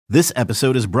This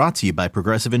episode is brought to you by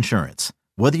Progressive Insurance.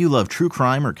 Whether you love true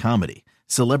crime or comedy,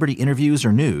 celebrity interviews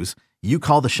or news, you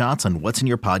call the shots on what's in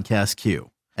your podcast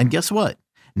queue. And guess what?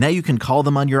 Now you can call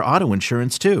them on your auto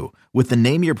insurance too with the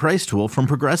Name Your Price tool from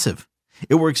Progressive.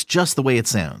 It works just the way it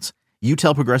sounds. You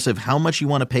tell Progressive how much you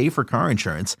want to pay for car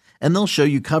insurance, and they'll show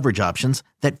you coverage options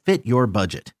that fit your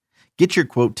budget. Get your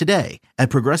quote today at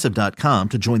Progressive.com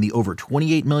to join the over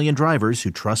 28 million drivers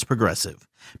who trust Progressive.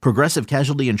 Progressive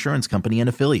Casualty Insurance Company and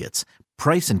Affiliates.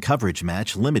 Price and coverage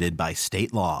match limited by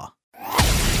state law.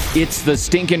 It's the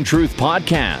Stinkin' Truth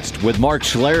Podcast with Mark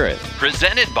Schlereth,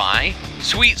 presented by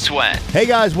Sweet Sweat. Hey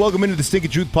guys, welcome into the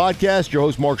Stinkin' Truth Podcast. Your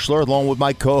host Mark Schlereth, along with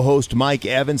my co-host Mike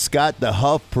Evans. Scott the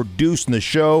Huff producing the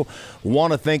show.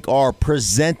 Want to thank our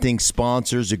presenting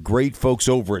sponsors, the great folks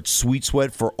over at Sweet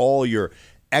Sweat, for all your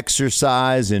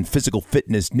exercise and physical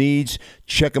fitness needs.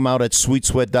 Check them out at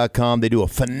sweetsweat.com. They do a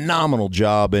phenomenal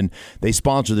job, and they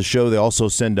sponsor the show. They also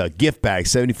send gift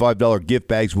bags, $75 gift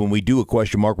bags. When we do a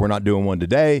question mark, we're not doing one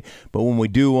today, but when we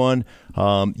do one,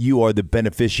 you are the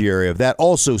beneficiary of that.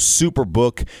 Also,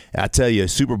 Superbook. I tell you,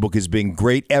 Superbook has been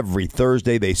great. Every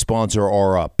Thursday, they sponsor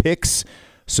our picks.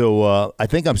 So I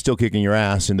think I'm still kicking your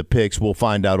ass in the picks. We'll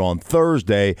find out on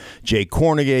Thursday. Jay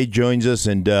Cornegay joins us,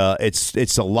 and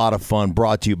it's a lot of fun.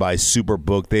 Brought to you by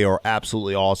Superbook. They are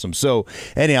absolutely awesome. So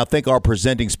anyhow, thank our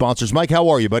presenting sponsors. Mike, how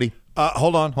are you, buddy?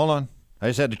 Hold on. I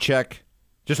just had to check.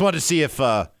 Just wanted to see if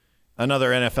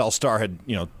another NFL star had,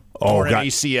 torn an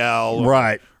ACL, or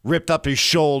right, ripped up his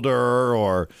shoulder,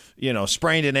 or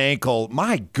sprained an ankle.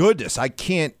 My goodness, I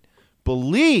can't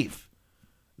believe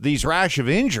these rash of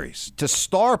injuries to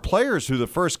star players through the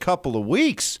first couple of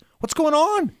weeks. What's going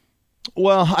on?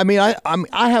 Well, I mean,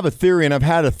 I have a theory, and I've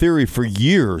had a theory for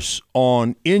years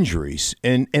on injuries,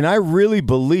 and I really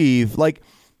believe, like,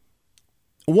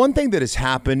 one thing that has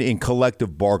happened in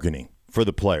collective bargaining for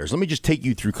the players. Let me just take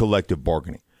you through collective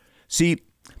bargaining. See,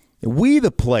 we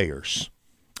the players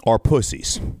are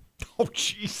pussies. Oh,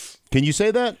 jeez. Can you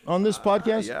say that on this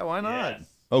podcast? Yeah, why not? Yes.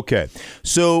 Okay,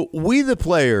 so we the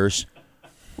players,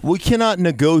 we cannot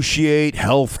negotiate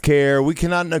health care. We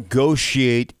cannot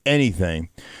negotiate anything.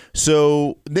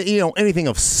 So, anything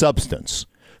of substance.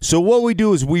 So what we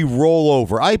do is we roll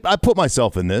over. I put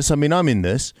myself in this. I mean, I'm in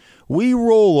this. We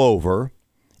roll over,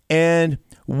 and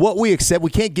what we accept, we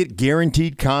can't get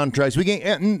guaranteed contracts. We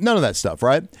can't, none of that stuff,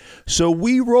 right? So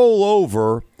we roll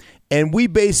over, and we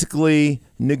basically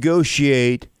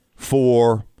negotiate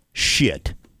for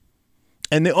shit.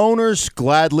 And the owners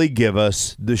gladly give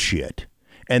us the shit.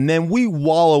 And then we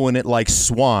wallow in it like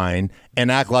swine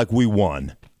and act like we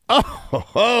won.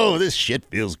 Oh, this shit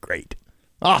feels great.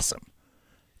 Awesome.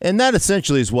 And that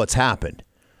essentially is what's happened.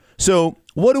 So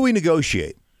what do we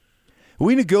negotiate?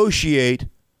 We negotiate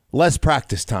less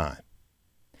practice time.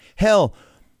 Hell,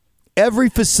 every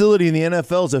facility in the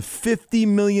NFL is a $50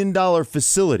 million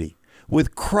facility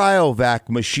with cryovac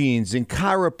machines and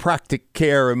chiropractic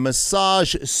care and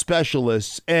massage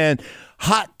specialists and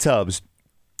hot tubs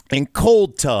and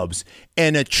cold tubs,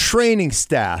 and a training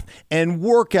staff, and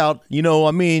workout,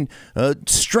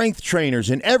 strength trainers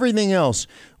and everything else.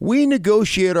 We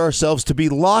negotiate ourselves to be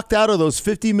locked out of those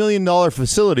 $50 million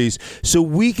facilities so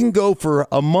we can go for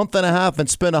a month and a half and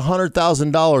spend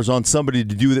 $100,000 on somebody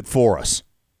to do it for us.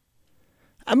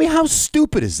 I mean, how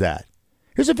stupid is that?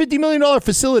 Here's a $50 million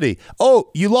facility. Oh,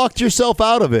 you locked yourself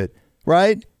out of it,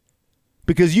 right?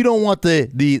 Because you don't want the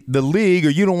league, or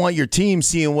you don't want your team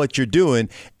seeing what you're doing,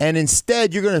 and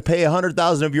instead you're going to pay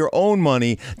 $100,000 of your own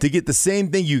money to get the same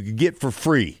thing you could get for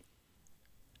free.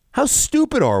 How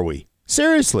stupid are we?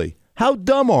 Seriously, how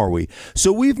dumb are we?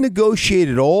 So we've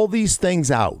negotiated all these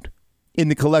things out in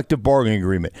the collective bargaining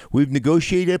agreement. We've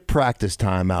negotiated practice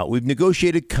time out. We've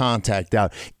negotiated contact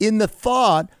out in the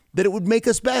thought that it would make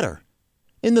us better,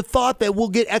 in the thought that we'll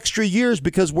get extra years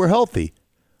because we're healthy.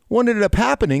 What ended up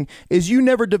happening is you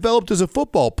never developed as a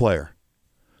football player.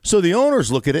 So the owners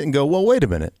look at it and go, well, wait a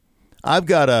minute. I've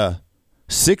got a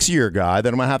 6-year guy that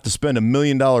I'm going to have to spend $1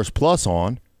 million plus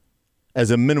on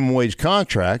as a minimum wage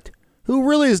contract, who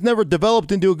really has never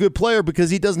developed into a good player because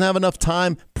he doesn't have enough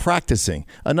time practicing,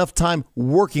 enough time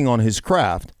working on his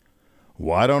craft.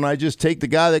 Why don't I just take the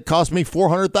guy that cost me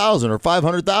 $400,000 or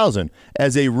 $500,000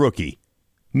 as a rookie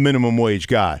minimum wage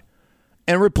guy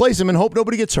and replace him and hope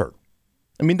nobody gets hurt?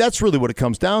 I mean, that's really what it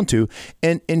comes down to.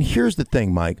 And here's the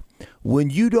thing, Mike.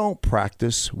 When you don't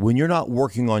practice, when you're not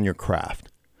working on your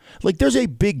craft, like, there's a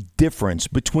big difference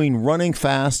between running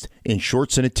fast in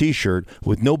shorts and a T-shirt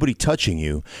with nobody touching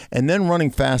you, and then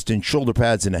running fast in shoulder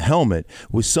pads and a helmet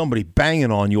with somebody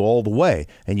banging on you all the way,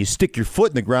 and you stick your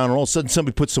foot in the ground, and all of a sudden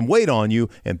somebody puts some weight on you,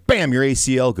 and bam, your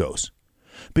ACL goes.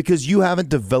 because you haven't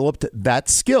developed that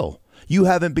skill. You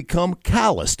haven't become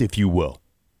calloused, if you will.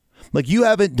 Like, you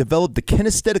haven't developed the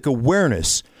kinesthetic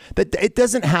awareness. That it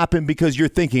doesn't happen because you're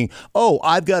thinking, oh,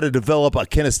 I've got to develop a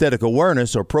kinesthetic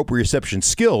awareness or proprioception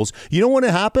skills. You know when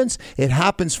it happens? It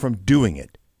happens from doing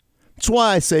it. That's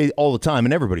why I say all the time,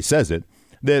 and everybody says it,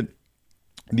 that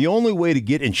the only way to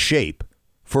get in shape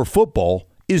for football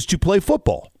is to play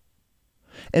football.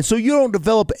 And so you don't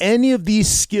develop any of these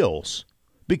skills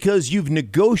because you've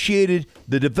negotiated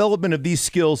the development of these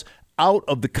skills out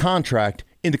of the contract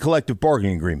in the collective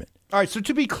bargaining agreement. All right, so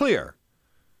to be clear,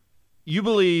 you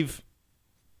believe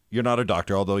you're not a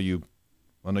doctor, although you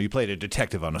played a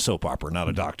detective on a soap opera, not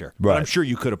a doctor. Right. But I'm sure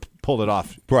you could have pulled it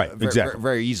off exactly.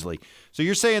 very easily. So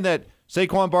you're saying that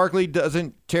Saquon Barkley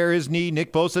doesn't tear his knee,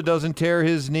 Nick Bosa doesn't tear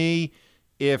his knee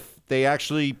if they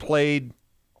actually played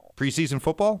preseason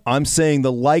football? I'm saying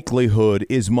the likelihood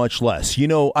is much less. You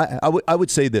know, I would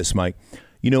say this, Mike.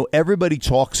 You know, everybody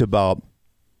talks about,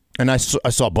 and I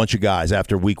saw a bunch of guys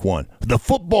after week 1. The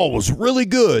football was really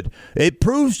good. It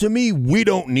proves to me we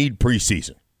don't need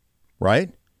preseason,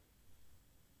 right?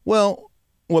 Well,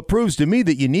 what proves to me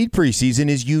that you need preseason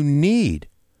is you need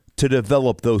to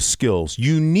develop those skills.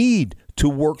 You need to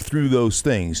work through those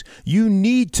things. You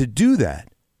need to do that.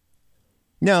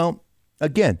 Now,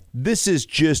 again, this is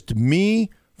just me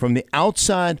from the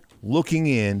outside looking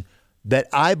in, that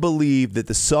I believe that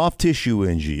the soft tissue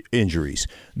injuries,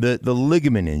 the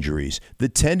ligament injuries, the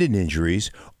tendon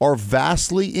injuries are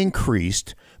vastly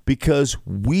increased because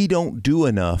we don't do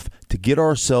enough to get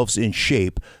ourselves in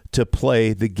shape to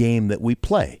play the game that we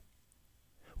play.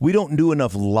 We don't do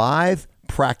enough live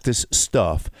practice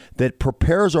stuff that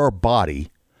prepares our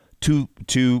body to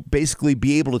basically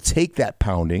be able to take that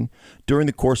pounding during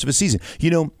the course of a season. You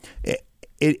know,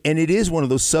 and it is one of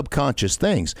those subconscious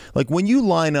things. Like when you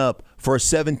line up for a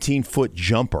 17-foot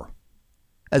jumper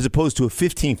as opposed to a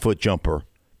 15-foot jumper,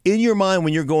 in your mind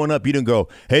when you're going up, you don't go,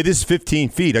 hey, this is 15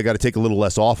 feet. I got to take a little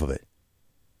less off of it.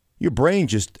 Your brain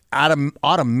just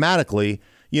automatically,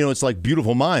 you know, it's like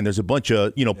Beautiful Mind. There's a bunch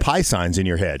of, you know, pi signs in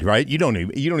your head, right? You don't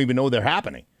even know they're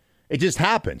happening. It just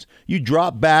happens. You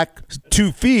drop back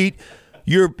 2 feet,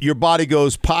 your body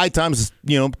goes pi times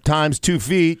 2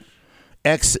 feet.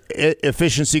 X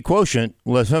efficiency quotient.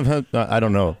 I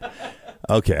don't know.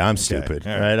 Okay, I'm stupid.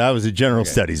 Okay, all right. I was a general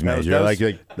studies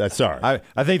major. That's sorry.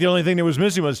 I think the only thing that was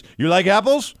missing was, you like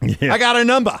apples? Yeah. I got a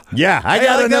number. Yeah, I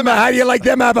got a number. How do you like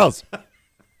them apples?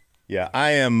 Yeah,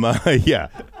 I am. Yeah.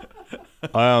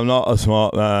 I am not a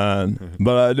smart man,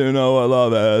 but I do know what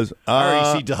love is. I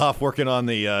already see DeHuff working on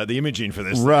the imaging for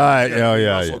this. Right. Thing. Oh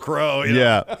yeah. Russell Crowe.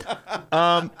 Yeah.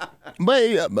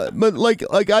 But like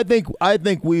I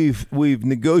think we've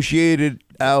negotiated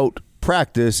out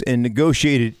practice and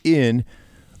negotiated in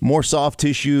more soft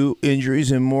tissue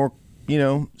injuries and more, you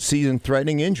know,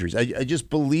 season-threatening injuries. I just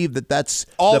believe that that's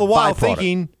all the while byproduct.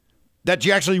 Thinking that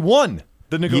you actually won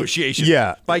the negotiation.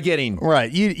 Yeah. By getting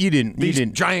right. You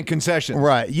didn't giant concessions.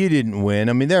 Right. You didn't win.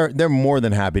 I mean, they're more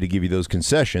than happy to give you those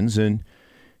concessions, and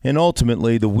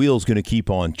ultimately the wheel's going to keep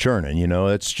on churning. You know,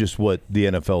 that's just what the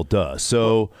NFL does.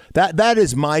 So that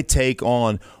is my take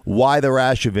on why the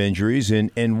rash of injuries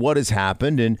and what has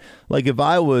happened. And like if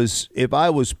I was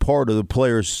part of the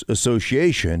Players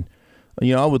Association,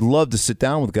 you know, I would love to sit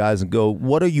down with guys and go,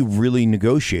 what are you really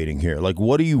negotiating here? Like,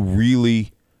 what are you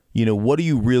really? You know, what do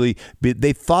you really –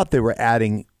 they thought they were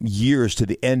adding years to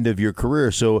the end of your career.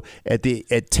 So at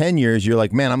 10 years, you're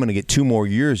like, man, I'm going to get 2 more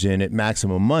years in at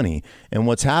maximum money. And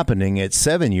what's happening at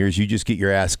 7 years, you just get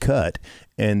your ass cut,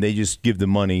 and they just give the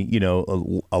money, you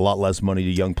know, a lot less money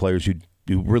to young players who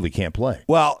really can't play.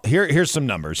 Well, here's some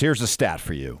numbers. Here's a stat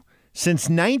for you. Since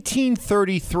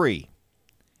 1933,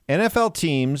 NFL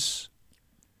teams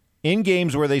in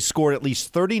games where they scored at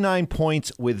least 39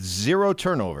 points with 0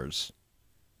 turnovers –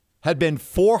 had been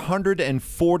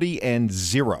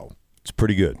 440-0. It's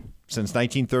pretty good. Since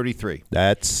 1933.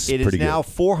 That's pretty good. It is now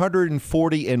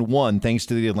 440-1 thanks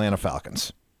to the Atlanta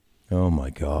Falcons. Oh, my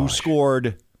gosh. Who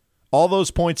scored all those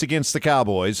points against the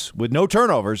Cowboys with no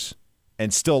turnovers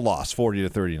and still lost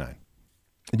 40-39.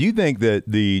 Do you think that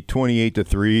the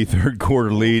 28-3 third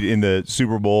quarter lead in the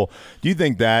Super Bowl, do you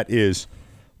think that is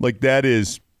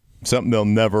something they'll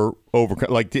never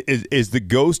overcome? Like, is the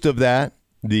ghost of that?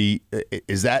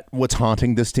 Is that what's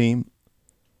haunting this team?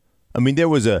 I mean, they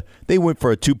went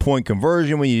for a 2-point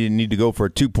conversion when you didn't need to go for a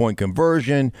 2-point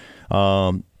conversion.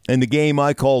 In the game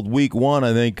I called week 1,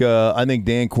 I think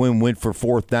Dan Quinn went for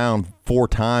 4th down 4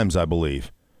 times, I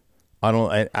believe. I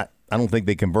don't think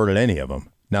they converted any of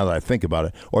them. now that I think about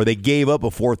it. Or they gave up a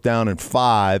 4th down and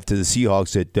 5 to the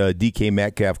Seahawks that DK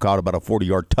Metcalf caught about a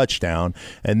 40-yard touchdown.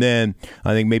 And then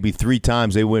I think maybe 3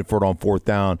 times they went for it on 4th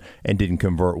down and didn't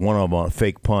convert. One of them on a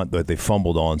fake punt that they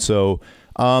fumbled on. So,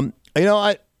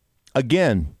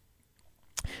 again,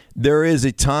 there is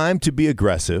a time to be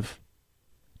aggressive,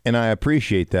 and I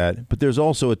appreciate that. But there's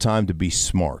also a time to be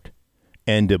smart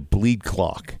and to bleed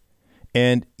clock.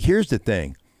 And here's the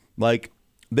thing. Like,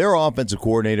 their offensive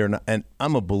coordinator, and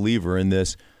I'm a believer in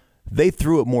this, they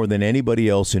threw it more than anybody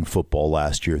else in football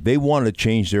last year. They wanted to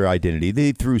change their identity.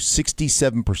 They threw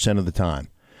 67% of the time.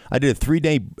 I did a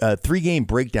 3-game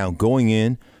breakdown going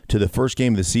in to the first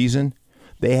game of the season.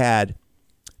 They had,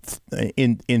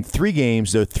 in 3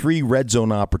 games, there were 3 red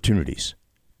zone opportunities.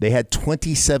 They had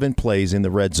 27 plays in the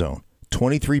red zone,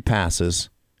 23 passes,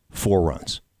 4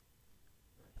 runs.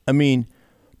 I mean,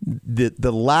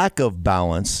 the lack of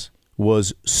balance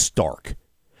was stark.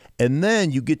 And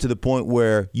then you get to the point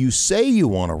where you say you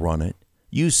want to run it.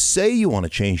 You say you want to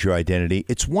change your identity.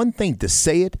 It's one thing to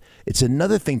say it. It's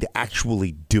another thing to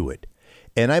actually do it.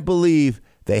 And I believe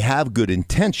they have good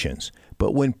intentions.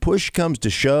 But when push comes to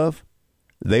shove,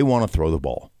 they want to throw the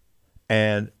ball.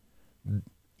 And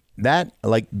that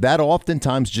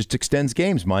oftentimes just extends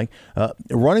games, Mike.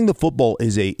 Running the football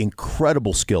is an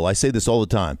incredible skill. I say this all the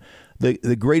time.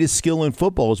 The greatest skill in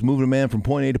football is moving a man from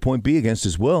point A to point B against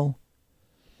his will.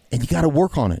 And you got to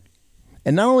work on it.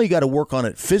 And not only you got to work on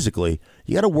it physically,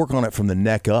 you got to work on it from the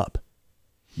neck up.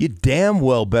 You damn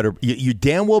well better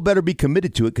be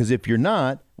committed to it, because if you're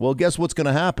not, well, guess what's going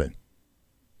to happen?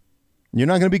 You're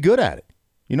not going to be good at it.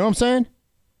 You know what I'm saying?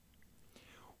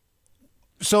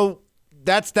 So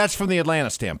that's from the Atlanta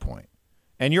standpoint.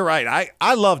 And you're right.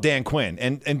 I love Dan Quinn.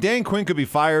 And Dan Quinn could be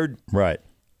fired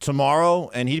tomorrow,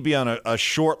 and he'd be on a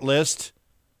short list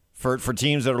for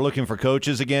teams that are looking for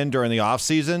coaches again during the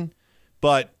offseason.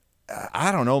 But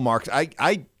I don't know, Mark.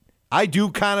 I do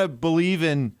kind of believe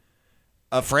in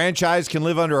a franchise can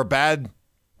live under a bad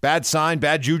sign,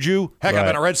 bad juju. Heck, I've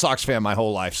been a Red Sox fan my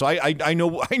whole life, so I knew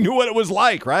what it was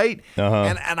like, right?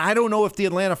 Uh-huh. And I don't know if the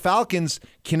Atlanta Falcons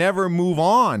can ever move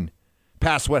on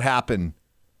past what happened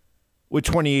with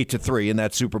 28-3 in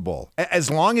that Super Bowl. As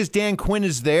long as Dan Quinn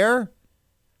is there,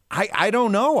 I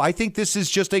don't know. I think this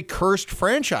is just a cursed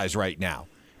franchise right now.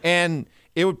 And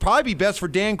it would probably be best for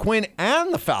Dan Quinn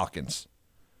and the Falcons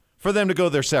for them to go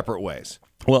their separate ways.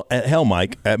 Well, hell,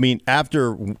 Mike, I mean,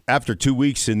 after 2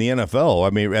 weeks in the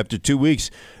NFL, after 2 weeks,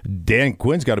 Dan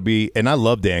Quinn's got to be, and I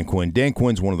love Dan Quinn. Dan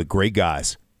Quinn's one of the great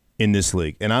guys in this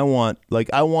league. And I want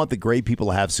the great people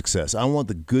to have success. I want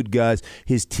the good guys.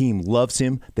 His team loves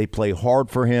him. They play hard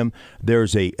for him.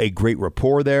 There's a great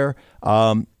rapport there.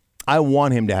 I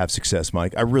want him to have success,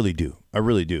 Mike. I really do.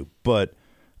 But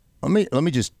let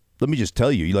me just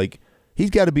tell you, like, he's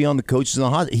got to be on the coaches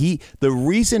on the hot. The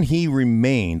reason he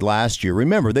remained last year.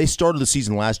 Remember, they started the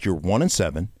season last year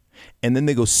 1-7, and then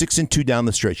they go 6-2 down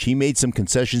the stretch. He made some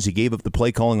concessions. He gave up the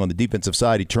play calling on the defensive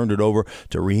side. He turned it over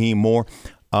to Raheem Moore,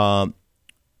 or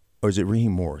is it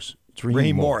Raheem Morris? It's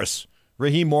Raheem Morris.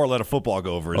 Raheem Moore let a football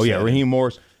go over his head. Raheem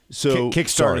Morris. So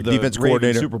kickstarted the defense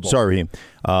coordinator. Super Bowl. Sorry,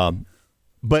 Raheem.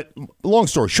 But long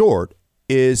story short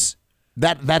is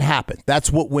that happened.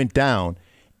 That's what went down,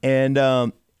 and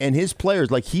his players,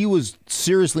 like, he was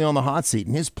seriously on the hot seat,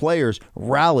 and his players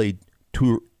rallied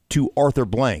to Arthur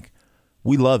Blank.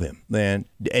 We love him, man,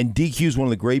 and DQ's one of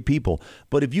the great people.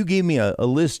 But if you gave me a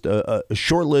list, a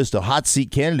short list of hot seat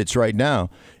candidates right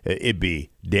now, it'd be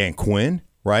Dan Quinn,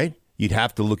 right? You'd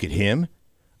have to look at him.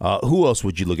 Who else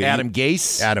would you look at? Adam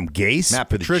Gase. Matt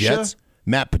Patricia.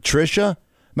 Matt Patricia.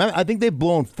 I think they've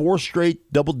blown 4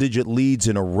 straight double-digit leads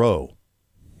in a row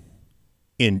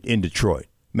in Detroit.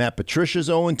 Matt Patricia's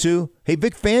 0-2. Hey,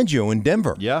 Vic Fangio in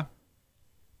Denver. Yeah.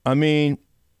 I mean,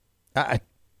 I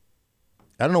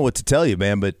don't know what to tell you,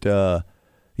 man, but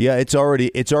yeah, it's already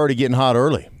getting hot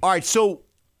early. All right, so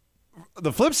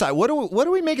the flip side, what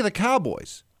do we make of the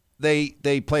Cowboys?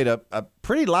 They played a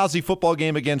pretty lousy football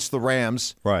game against the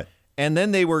Rams. Right. And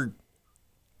then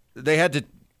they had to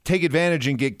take advantage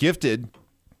and get gifted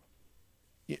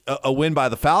a win by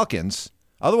the Falcons.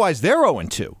 Otherwise, they're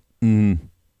 0-2. Mm-hmm.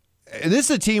 And this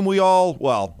is a team I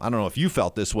don't know if you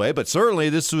felt this way, but certainly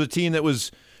this was a team that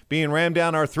was being rammed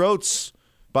down our throats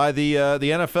by the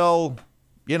NFL,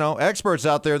 experts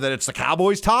out there that it's the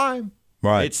Cowboys' time.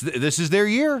 Right. This is their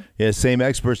year. Yeah, same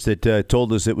experts that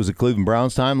told us it was the Cleveland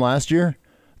Browns' time last year.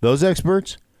 Those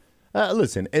experts.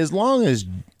 Listen, as long as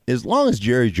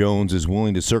Jerry Jones is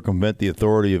willing to circumvent the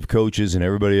authority of coaches and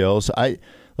everybody else,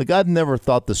 I've never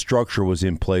thought the structure was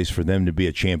in place for them to be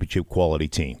a championship quality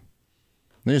team.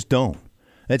 They just don't.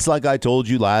 It's like I told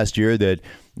you last year that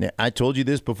I told you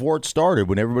this before it started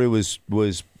when everybody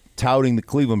was touting the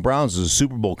Cleveland Browns as a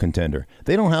Super Bowl contender.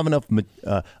 They don't have enough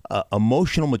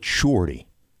emotional maturity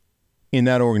in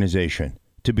that organization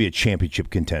to be a championship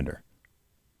contender.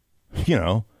 You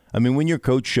know, I mean, when your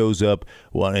coach shows up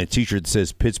on a T-shirt that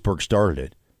says Pittsburgh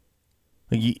started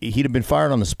it, he'd have been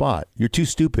fired on the spot. You're too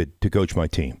stupid to coach my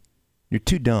team. You're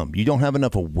too dumb. You don't have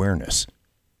enough awareness.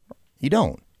 You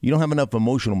don't have enough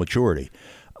emotional maturity.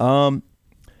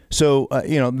 So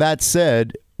that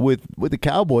said, with the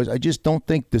Cowboys, I just don't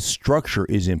think the structure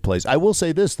is in place. I will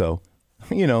say this, though.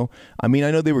 I know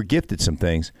they were gifted some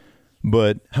things,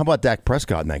 but how about Dak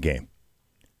Prescott in that game?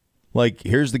 Like,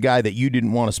 here's the guy that you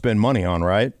didn't want to spend money on,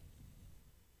 right?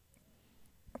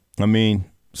 I mean,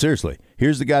 seriously,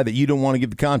 here's the guy that you don't want to give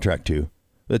the contract to.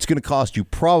 That's going to cost you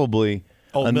probably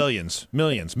millions more.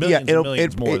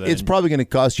 It's probably going to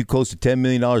cost you close to $10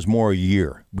 million more a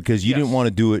year because you didn't want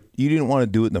to do it. You didn't want to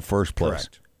do it in the first place.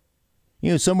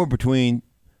 Correct. Somewhere between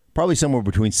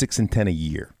 6 and 10 a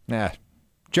year. Nah,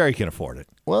 Jerry can afford it.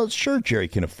 Well, sure, Jerry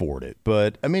can afford it,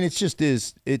 but I mean,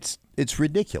 it's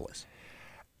ridiculous.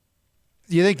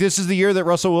 You think this is the year that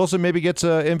Russell Wilson maybe gets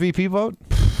a MVP vote?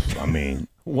 I mean,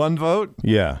 one vote?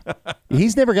 Yeah.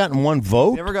 He's never gotten one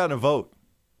vote? Never gotten a vote.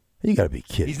 You got to be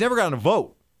kidding. He's never gotten a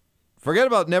vote. Forget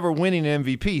about never winning an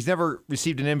MVP. He's never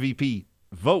received an MVP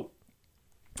vote.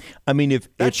 I mean, if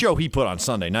that show he put on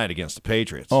Sunday night against the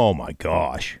Patriots. Oh, my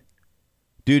gosh.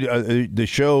 Dude, the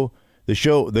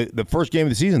first game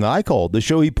of the season that I called, the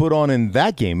show he put on in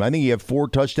that game, I think he had 4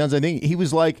 touchdowns. I think he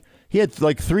had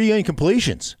 3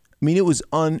 incompletions. I mean, it was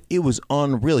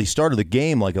unreal. He started the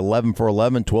game like 11 for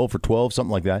 11, 12 for 12,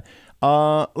 something like that.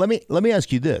 Let me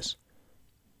ask you this.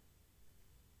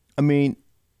 I mean,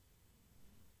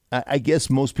 I guess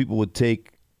most people would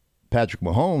take Patrick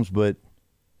Mahomes, but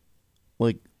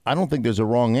like, I don't think there's a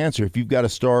wrong answer. If you've got to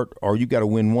start or you've got to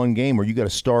win one game or you got to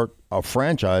start a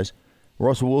franchise,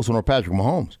 Russell Wilson or Patrick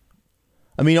Mahomes.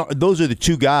 I mean, those are the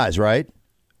two guys, right?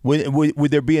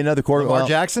 Would there be another quarterback? Lamar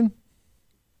Jackson?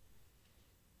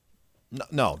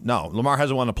 No. Lamar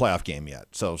hasn't won a playoff game yet.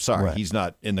 So, sorry, right. He's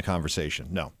not in the conversation.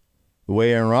 No. The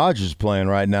way Aaron Rodgers is playing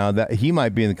right now, that he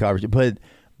might be in the conversation.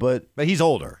 But he's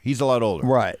older. He's a lot older.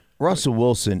 Right. Russell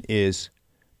Wilson is,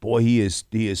 boy, he is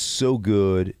so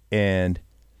good. And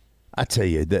I tell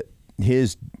you that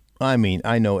I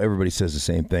know everybody says the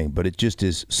same thing, but it just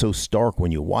is so stark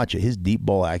when you watch it. His deep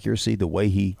ball accuracy, the way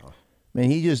he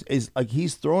just is like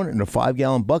he's throwing it into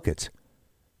 5-gallon buckets.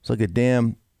 It's like a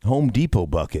damn Home Depot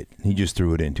bucket he just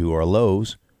threw it into, or a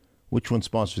Lowe's. Which one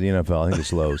sponsors the NFL? I think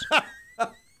it's Lowe's.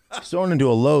 He's throwing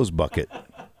into a Lowe's bucket.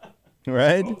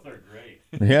 Right? Both are great.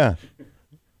 Yeah.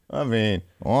 I mean,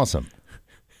 awesome.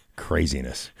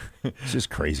 Craziness. It's just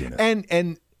craziness.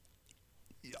 And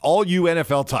all you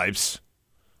NFL types,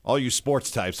 all you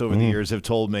sports types over the years have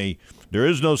told me there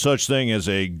is no such thing as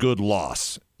a good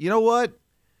loss. You know what?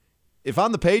 If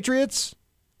I'm the Patriots,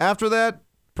 after that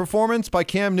performance by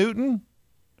Cam Newton,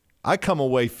 I come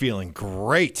away feeling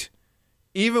great,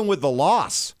 even with the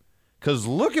loss. Because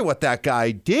look at what that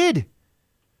guy did.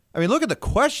 I mean, look at the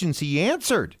questions he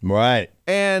answered. Right.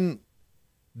 And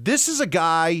this is a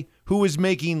guy who is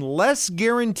making less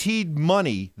guaranteed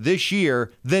money this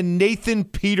year than Nathan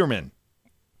Peterman.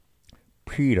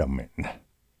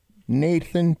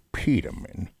 Nathan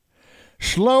Peterman.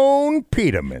 Sloan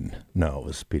Peterman. No, it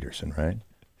was Peterson, right?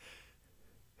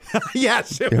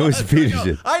 Yes, it was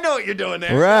Peterson. I know what you're doing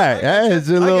there. Right. It's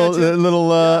a little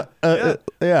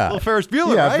Ferris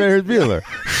Bueller, yeah, right? Ferris Bueller.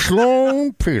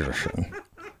 Sloan Peterson.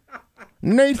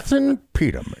 Nathan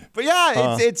Peterman. But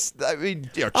yeah, it's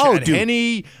Chad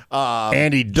Henne,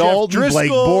 Andy Dalton, Jeff Driscoll,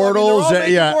 Blake Bortles, they're all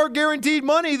making more guaranteed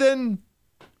money than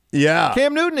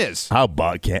Cam Newton is. How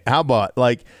about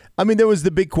there was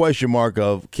the big question mark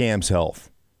of Cam's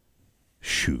health.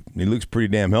 Shoot, he looks pretty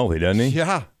damn healthy, doesn't he?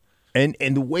 Yeah. And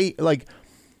the way like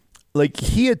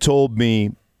he had told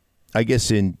me, I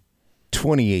guess in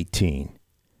 2018,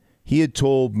 he had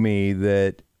told me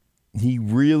that he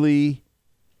really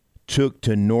took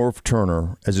to Norv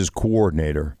Turner as his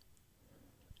coordinator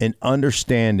and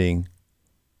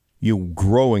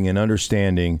growing and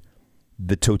understanding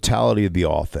the totality of the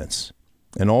offense,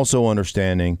 and also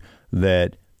understanding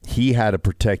that he had to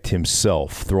protect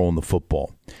himself throwing the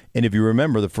football. And if you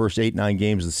remember the first 8-9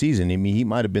 games of the season, I mean, he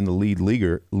might have been the league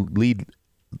leader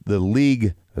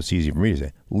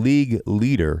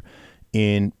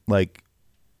in like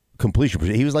completion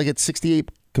percent. He was like at 68%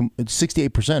 or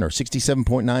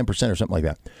 67.9% or something like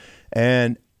that.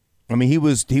 And I mean, he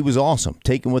was awesome,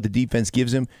 taking what the defense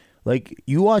gives him. Like,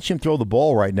 you watch him throw the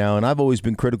ball right now, and I've always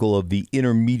been critical of the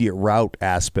intermediate route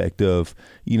aspect of,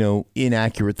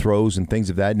 inaccurate throws and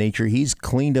things of that nature. He's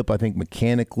cleaned up, I think,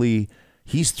 mechanically.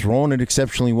 He's throwing it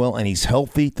exceptionally well, and he's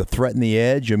healthy to threaten the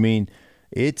edge. I mean,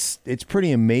 it's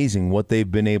pretty amazing what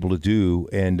they've been able to do,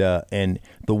 and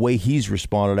the way he's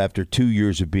responded after 2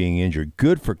 years of being injured.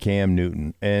 Good for Cam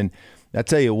Newton. And I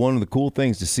tell you, one of the cool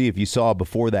things to see, if you saw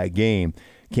before that game,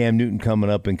 Cam Newton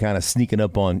coming up and kind of sneaking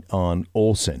up on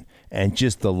Olsen. And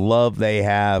just the love they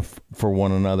have for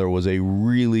one another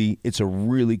it's a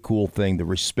really cool thing. The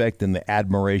respect and the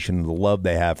admiration and the love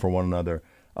they have for one another.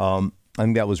 I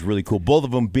think that was really cool. Both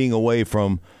of them being away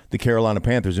from the Carolina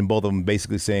Panthers, and both of them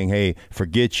basically saying, "Hey,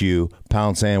 forget you,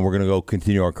 pound sand. We're going to go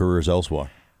continue our careers elsewhere."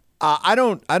 I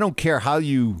don't care how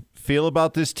you feel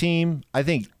about this team. I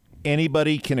think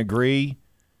anybody can agree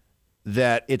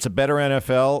that it's a better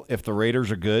NFL if the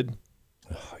Raiders are good.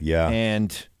 Yeah,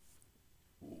 and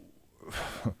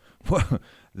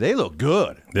they look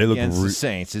good. They look against the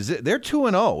Saints. They're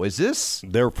 2-0? Is this?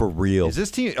 They're for real. Is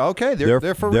this team okay? They're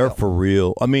for real. They're for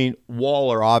real. I mean,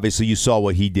 Waller, obviously, you saw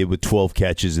what he did with 12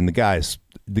 catches, and the guy's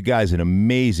an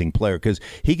amazing player because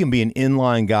he can be an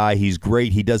inline guy. He's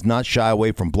great. He does not shy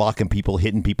away from blocking people,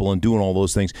 hitting people, and doing all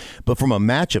those things. But from a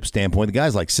matchup standpoint, the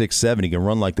guy's like 6'7". He can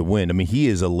run like the wind. I mean, he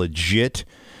is a legit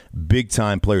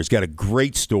big-time player. He's got a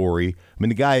great story. I mean,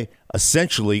 the guy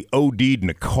essentially OD'd in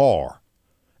a car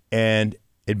and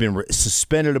had been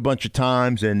suspended a bunch of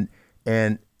times, and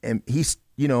he's,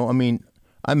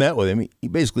 I met with him. He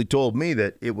basically told me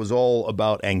that it was all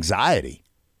about anxiety.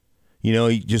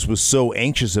 He just was so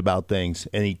anxious about things,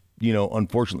 and he,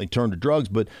 unfortunately turned to drugs.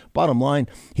 But bottom line,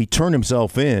 he turned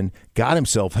himself in, got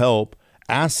himself help,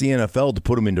 asked the NFL to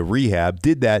put him into rehab,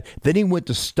 did that. Then he went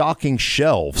to stocking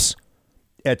shelves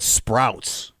at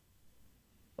Sprouts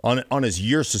on his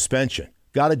year suspension.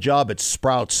 Got a job at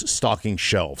Sprouts stocking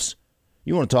shelves.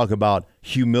 You want to talk about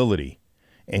humility.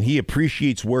 And he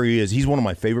appreciates where he is. He's one of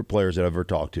my favorite players that I've ever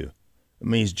talked to. I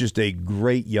mean, he's just a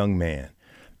great young man.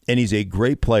 And he's a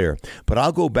great player. But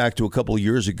I'll go back to a couple of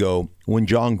years ago when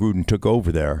John Gruden took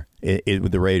over there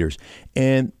with the Raiders.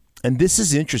 And this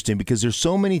is interesting because there's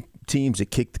so many teams that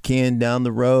kick the can down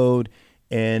the road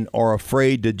and are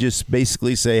afraid to just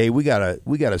basically say, hey, we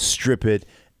gotta strip it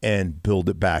and build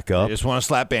it back up. They just want to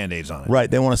slap Band-Aids on it.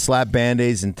 Right. They want to slap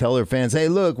Band-Aids and tell their fans, hey,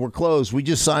 look, we're close. We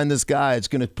just signed this guy. It's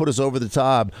going to put us over the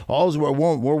top.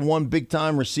 We're one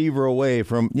big-time receiver away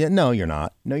from – no, you're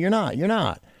not. No, you're not. You're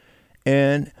not.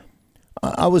 And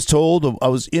I was told – I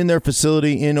was in their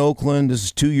facility in Oakland. This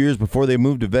is 2 years before they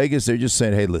moved to Vegas. They're just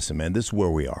saying, hey, listen, man, this is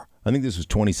where we are. I think this was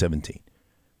 2017.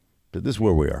 But this is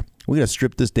where we are. We got to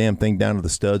strip this damn thing down to the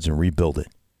studs and rebuild it.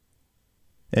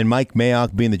 And Mike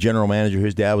Mayock, being the general manager,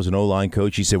 his dad was an O-line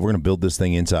coach. He said, we're going to build this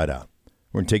thing inside out.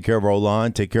 We're going to take care of our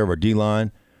O-line, take care of our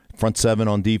D-line, front seven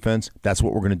on defense. That's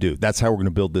what we're going to do. That's how we're going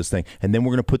to build this thing. And then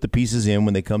we're going to put the pieces in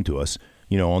when they come to us,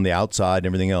 on the outside and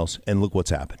everything else. And look what's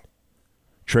happened.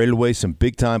 Traded away some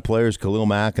big-time players, Khalil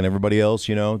Mack and everybody else,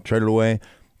 traded away,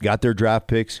 got their draft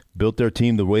picks, built their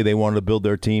team the way they wanted to build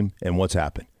their team, and what's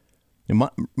happened? And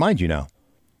mind you now,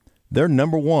 their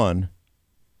number one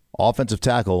offensive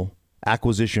tackle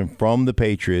acquisition from the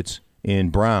Patriots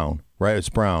in Brown, right? It's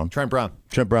Brown. Trent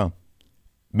Brown.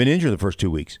 Been injured the first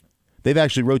 2 weeks. They've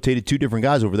actually rotated two different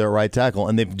guys over there at right tackle,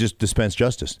 and they've just dispensed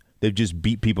justice. They've just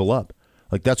beat people up.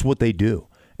 Like, that's what they do.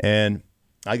 And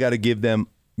I got to give them,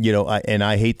 and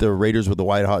I hate the Raiders with the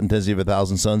white-hot intensity of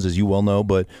 1,000 suns, as you well know,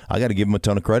 but I got to give them a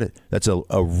ton of credit. That's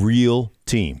a real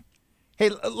team. Hey,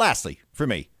 lastly, for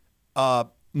me,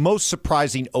 most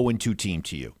surprising 0-2 team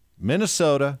to you?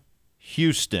 Minnesota,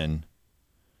 Houston,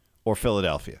 or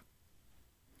Philadelphia?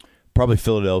 Probably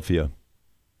Philadelphia.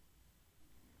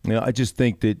 I just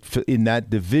think that in that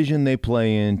division they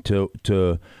play in,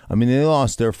 they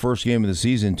lost their first game of the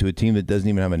season to a team that doesn't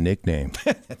even have a nickname.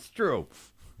 That's true.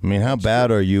 I mean, how bad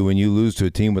are you when you lose to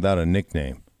a team without a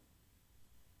nickname?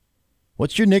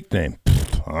 What's your nickname?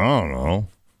 I don't know.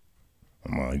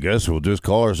 I guess we'll just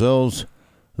call ourselves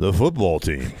the football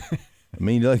team. I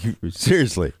mean, like,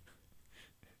 seriously.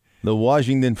 The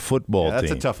Washington football team.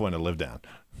 That's a tough one to live down.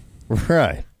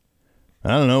 Right. I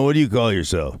don't know. What do you call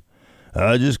yourself?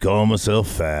 I just call myself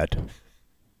fat.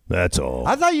 That's all.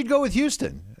 I thought you'd go with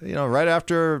Houston. Right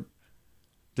after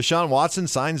Deshaun Watson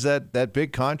signs that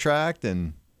big contract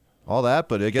and all that.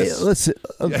 But I guess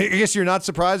I guess you're not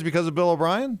surprised because of Bill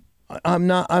O'Brien? I'm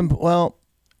not.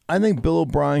 I think Bill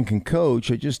O'Brien can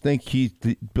coach. I just think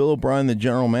Bill O'Brien, the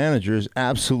general manager, is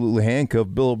absolutely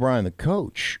handcuffed Bill O'Brien, the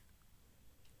coach.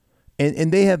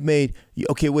 And they have made –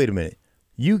 okay, wait a minute.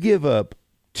 You give up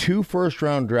 2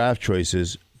 first-round draft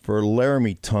choices for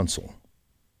Laramie Tunsil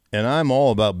And I'm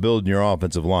all about building your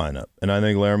offensive lineup. And I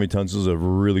think Laramie Tunsil's a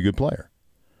really good player.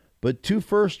 But 2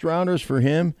 first-rounders for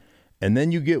him, and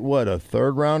then you get, what, a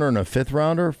 3rd rounder and a 5th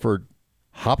rounder for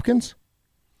Hopkins?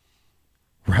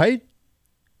 Right?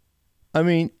 I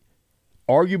mean,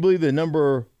 arguably the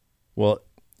number, well,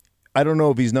 I don't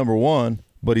know if he's number 1,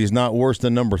 but he's not worse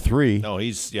than number 3. No,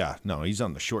 he's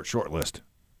on the short list.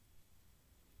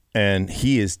 And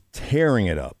he is tearing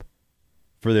it up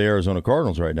for the Arizona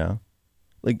Cardinals right now.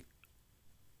 Like,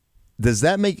 does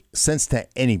that make sense to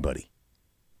anybody?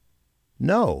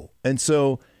 No. And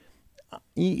so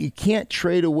you can't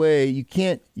trade away, you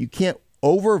can't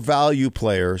overvalue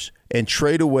players and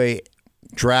trade away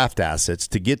draft assets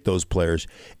to get those players,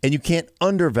 and you can't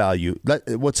undervalue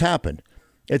what's happened.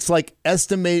 It's like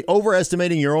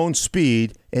overestimating your own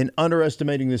speed and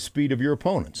underestimating the speed of your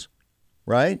opponents,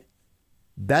 right?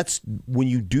 That's when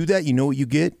you do that, you know what you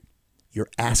get? Your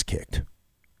ass kicked.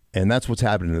 And that's what's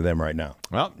happening to them right now.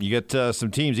 Well, you get some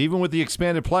teams, even with the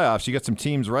expanded playoffs, you get some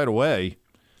teams right away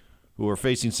who are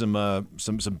facing some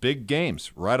big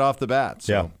games right off the bat.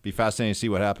 So it'll be fascinating to see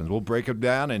what happens. We'll break them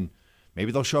down, and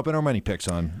maybe they'll show up in our money picks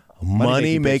on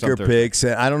money maker picks.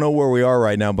 I don't know where we are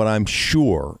right now, but I'm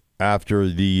sure after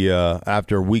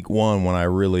week 1 when I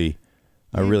really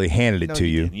handed it to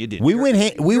you. You did. We went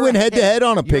head to head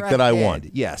on a pick that I won.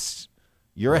 Yes.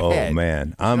 You're ahead. Oh,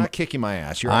 man. I'm not kicking my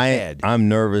ass. You're ahead. I'm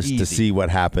nervous to see what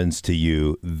happens to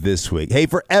you this week. Hey,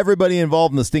 for everybody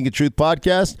involved in the Stinking Truth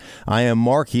podcast, I am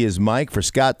Mark. He is Mike. For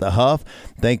Scott the Huff,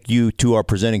 thank you to our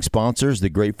presenting sponsors, the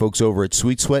great folks over at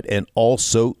Sweet Sweat, and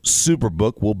also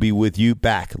Superbook. We'll be with you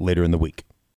back later in the week.